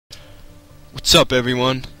What's up,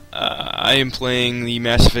 everyone? I am playing the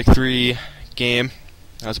Mass Effect 3 game.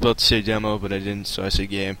 I was about to say demo, but I didn't, so I said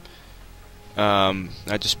game.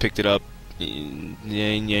 I just picked it up yesterday,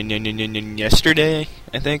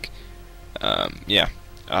 I think. Yeah.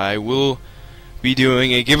 I will be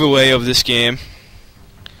doing a giveaway of this game.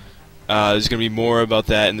 There's going to be more about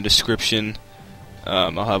that in the description.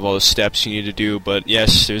 I'll have all the steps you need to do, but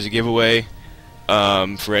yes, there's a giveaway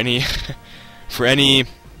for any for any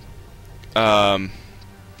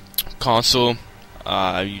console.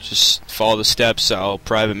 You just follow the steps. I'll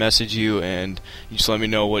private message you, and you just let me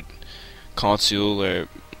know what console or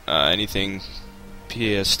anything.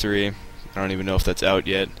 PS3. I don't even know if that's out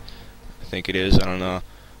yet. I think it is. I don't know.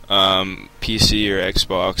 PC or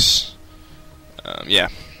Xbox. Yeah.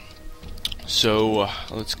 So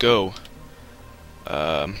let's go.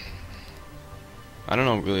 I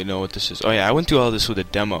don't really know what this is. Oh yeah, I went through all this with a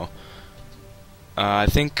demo. I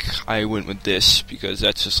think I went with this because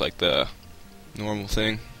that's just like the normal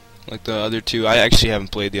thing. Like the other two, I actually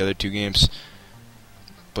haven't played the other two games,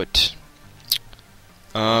 but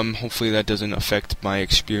hopefully that doesn't affect my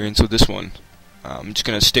experience with this one. I'm just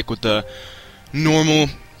gonna stick with the normal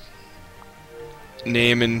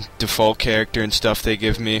name and default character and stuff they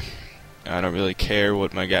give me. I don't really care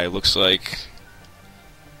what my guy looks like,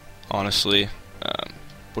 honestly.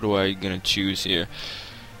 What am I gonna choose here?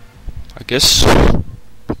 I guess.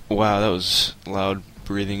 Wow, that was loud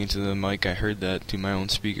breathing into the mic. I heard that through my own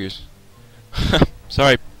speakers.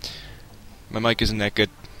 Sorry, my mic isn't that good.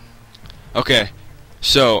 Okay,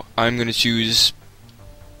 so I'm gonna choose.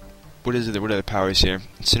 What is it? What are the powers here?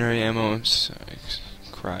 Incendiary ammo.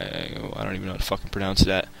 Cry. Oh, I don't even know how to fucking pronounce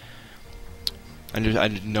that. I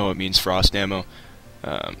didn't know it means frost ammo.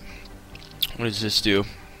 What does this do?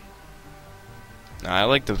 I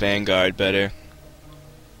like the Vanguard better.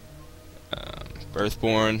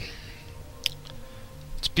 Earthborn.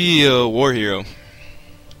 Let's be a war hero.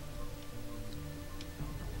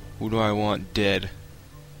 Who do I want dead?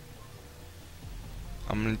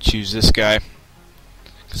 I'm gonna choose this guy.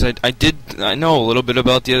 Cause I know a little bit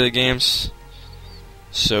about the other games.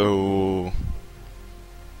 So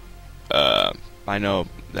I know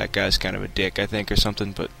that guy's kind of a dick, I think, or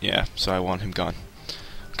something, but yeah, so I want him gone.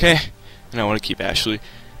 Okay. And I want to keep Ashley.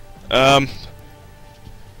 You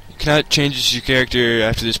cannot change your character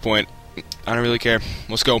after this point. I don't really care.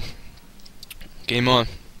 Let's go. Game on.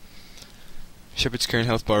 Shepard's current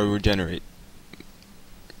health bar will regenerate.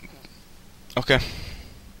 Okay.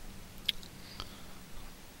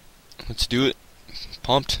 Let's do it.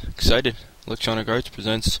 Pumped. Excited. Electronic Arts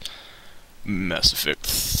presents Mass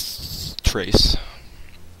Effect Trace.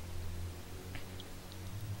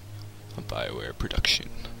 A BioWare production.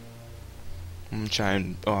 I'm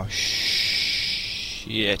trying. Oh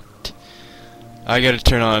shit! I gotta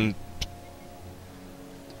turn on.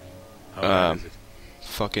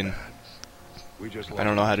 Fucking. I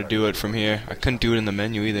don't know how to do it from here. I couldn't do it in the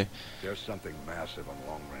menu either. There's something massive on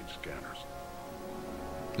long-range scanners.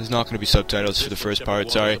 There's not gonna be subtitles for the first part.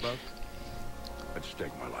 Sorry. I'd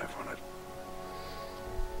stake my life on it.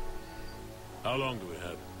 How long do we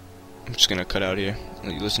have? I'm just gonna cut out here.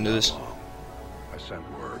 Let you listen to this. I sent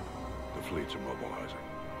word. The fleets are mobilizing.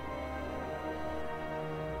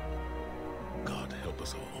 God help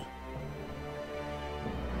us all.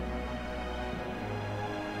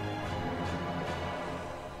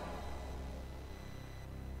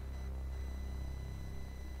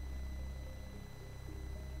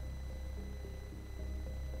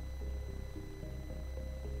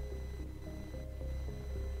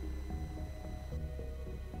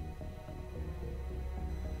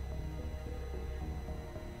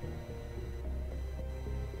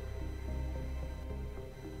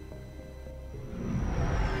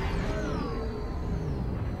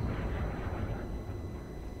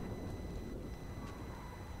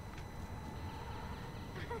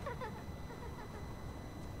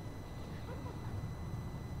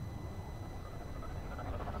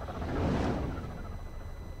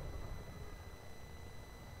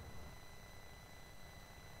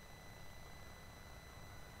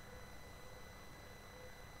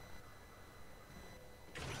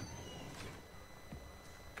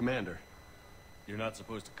 Commander. You're not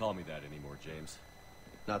supposed to call me that anymore, James.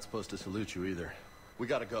 Not supposed to salute you either. We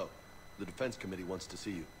gotta go. The Defense Committee wants to see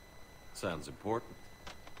you. Sounds important.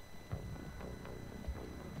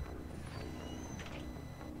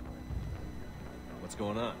 What's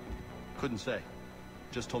going on? Couldn't say.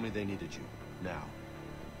 Just told me they needed you. Now.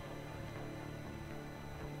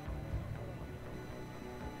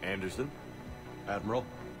 Anderson? Admiral?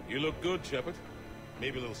 You look good, Shepard.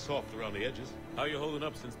 Maybe a little soft around the edges. How are you holding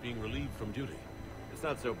up since being relieved from duty? As It's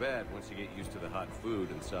not so bad once you get used to the hot food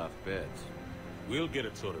and soft beds. We'll get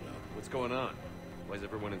it sorted out. What's going on? Why is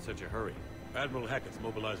everyone in such a hurry? Admiral Hackett's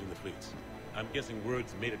mobilizing the fleets. I'm guessing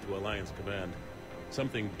word's made it to Alliance Command.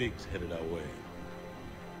 Something big's headed our way.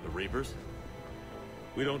 The Reapers?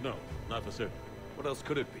 We don't know. Not for certain. What else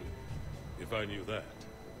could it be? If I knew that.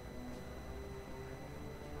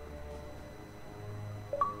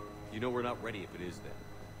 You know we're not ready if it is then.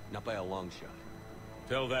 Not by a long shot.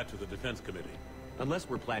 Tell that to the Defense Committee. Unless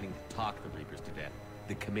we're planning to talk the Reapers to death,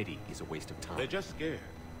 the committee is a waste of time. They're just scared.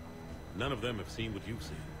 None of them have seen what you've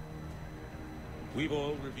seen. We've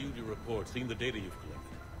all reviewed your report, seen the data you've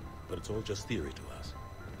collected. But it's all just theory to us.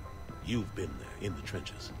 You've been there, in the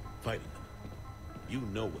trenches, fighting them. You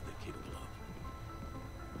know what they're capable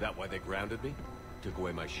of. That why they grounded me? Took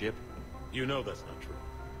away my ship? You know that's not true.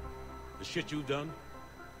 The shit you've done,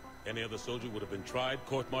 any other soldier would have been tried,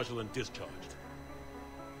 court-martialed, and discharged.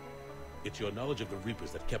 It's your knowledge of the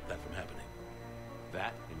Reapers that kept that from happening.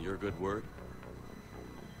 That, and your good word?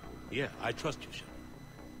 Yeah, I trust you, Shep.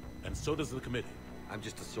 And so does the committee. I'm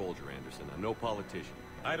just a soldier, Anderson. I'm no politician.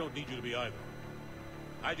 I don't need you to be either.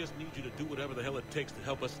 I just need you to do whatever the hell it takes to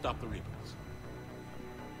help us stop the Reapers.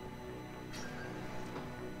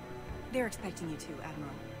 They're expecting you to,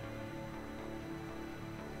 Admiral.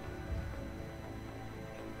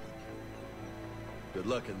 Good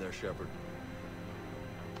luck in there, Shepard.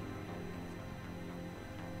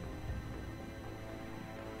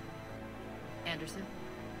 Anderson?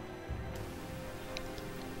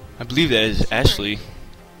 I believe that is Ashley.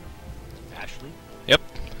 Ashley? Yep,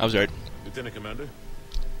 I was right. Lieutenant Commander,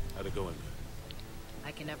 how'd it go in there?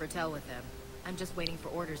 I can never tell with them. I'm just waiting for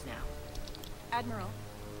orders now. Admiral,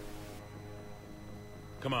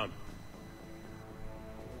 Come on.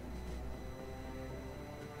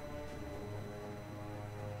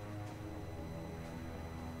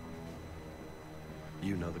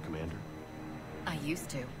 You know the commander? I used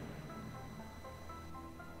to.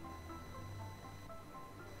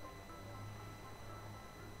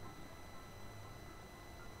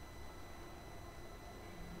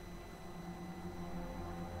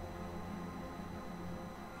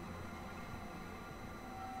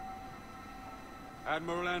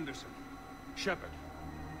 Admiral Anderson. Shepard.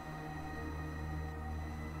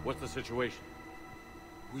 What's the situation?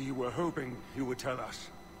 We were hoping you would tell us.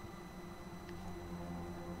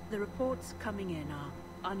 The reports coming in are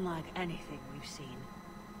unlike anything we've seen.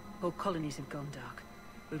 Whole colonies have gone dark.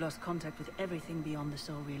 We've lost contact with everything beyond the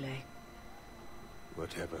Soul Relay.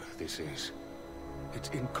 Whatever this is, it's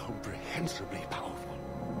incomprehensibly powerful.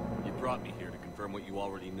 You brought me here to confirm what you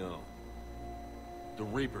already know. The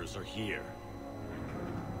Reapers are here.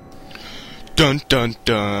 Dun dun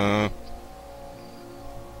dun.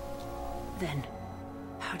 Then,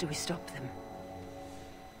 how do we stop them?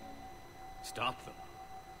 Stop them.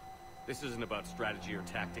 This isn't about strategy or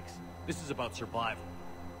tactics. This is about survival.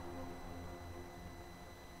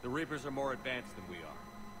 The Reapers are more advanced than we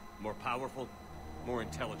are. More powerful, more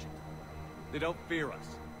intelligent. They don't fear us.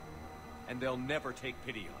 And they'll never take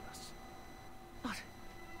pity on us. But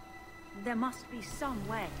there must be some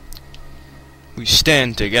way. We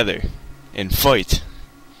stand together and fight.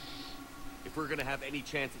 If we're gonna have any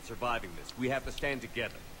chance at surviving this, we have to stand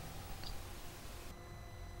together.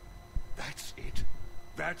 That's it?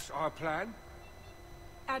 That's our plan?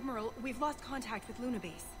 Admiral, we've lost contact with Luna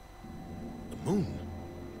Base. The moon?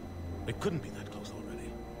 It couldn't be that close already.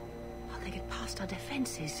 How they get past our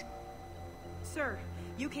defenses? Sir,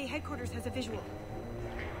 UK headquarters has a visual.